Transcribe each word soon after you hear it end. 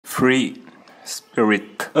Free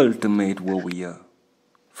Spirit, Ultimate Warrior,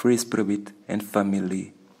 Free Spirit and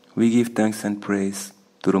family, we give thanks and praise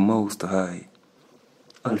to the Most High,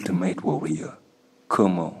 Ultimate Warrior.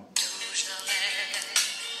 Come on.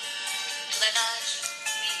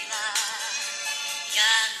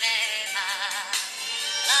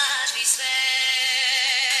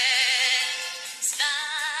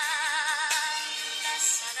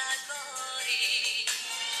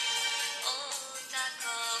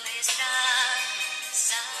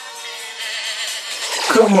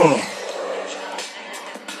 Come on.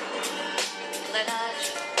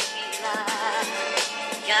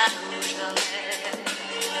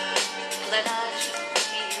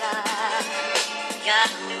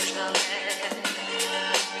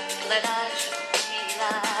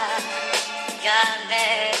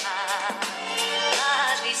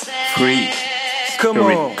 Free. Come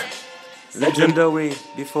on. Legendary.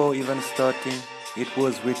 Before even starting, it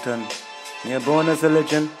was written. You're born as a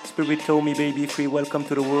legend. Spirit told me, baby, free, welcome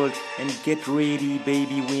to the world. And get ready,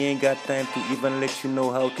 baby, we ain't got time to even let you know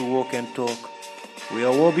how to walk and talk. We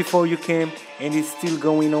are war before you came, and it's still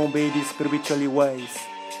going on, baby, spiritually wise.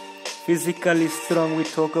 Physically strong, we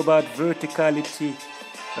talk about verticality.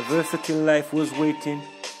 A versatile life was waiting,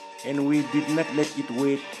 and we did not let it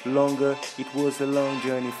wait longer. It was a long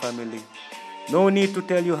journey, family. No need to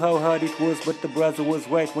tell you how hard it was, but the brother was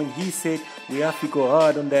right when he said we have to go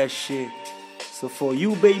hard on that shit. So for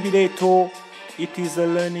you, baby, they told, it is a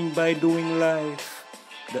learning by doing life.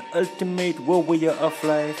 The ultimate warrior of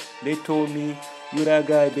life. They told me, you that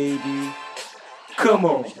guy, baby. Come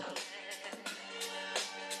on.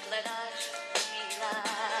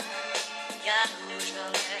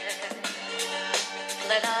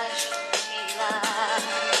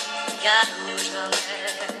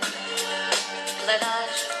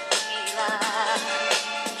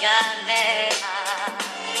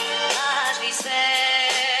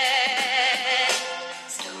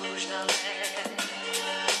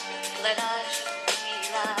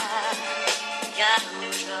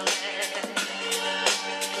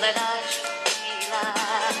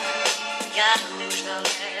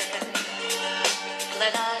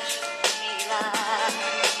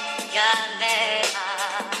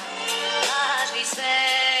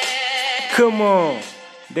 Come on.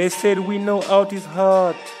 They said we know out is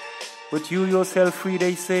hard, but you yourself free,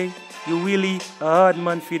 they say. You really a hard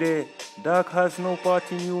man for there. Dark has no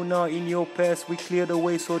part in you now. In your past we clear the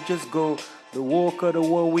way, so just go. The walker, the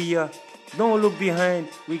warrior. Don't look behind.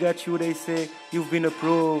 We got you, they say. You've been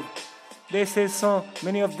approved. They say some,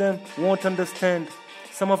 many of them won't understand.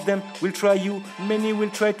 Some of them will try you. Many will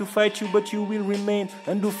try to fight you, but you will remain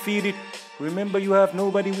undefeated. Remember, you have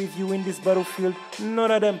nobody with you in this battlefield. None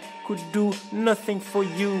of them could do nothing for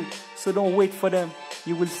you. So don't wait for them.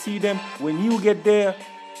 You will see them when you get there.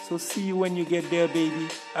 So see you when you get there, baby.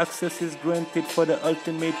 Access is granted for the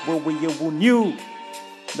ultimate warrior who knew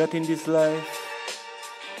that in this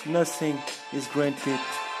life, nothing is granted.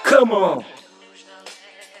 Come on!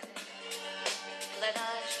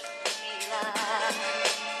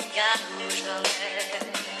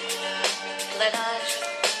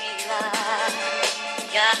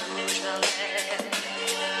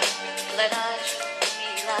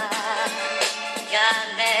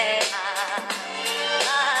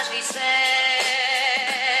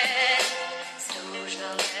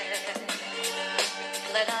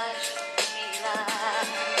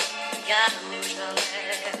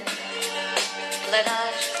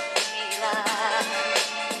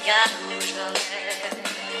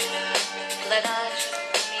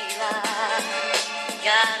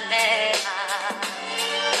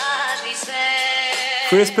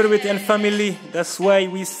 Free Spirit and family, that's why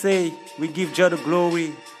we say we give Jah the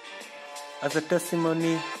glory as a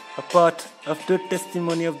testimony, a part of the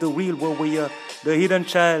testimony of the real warrior, the hidden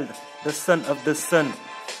child, the son of the sun,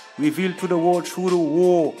 revealed to the world through the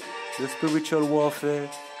war, the spiritual warfare,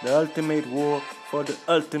 the ultimate war for the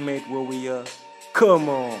ultimate warrior. Come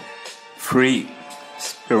on. Free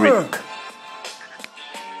Spirit.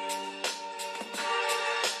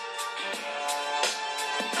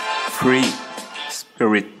 Free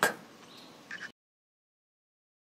Spirit.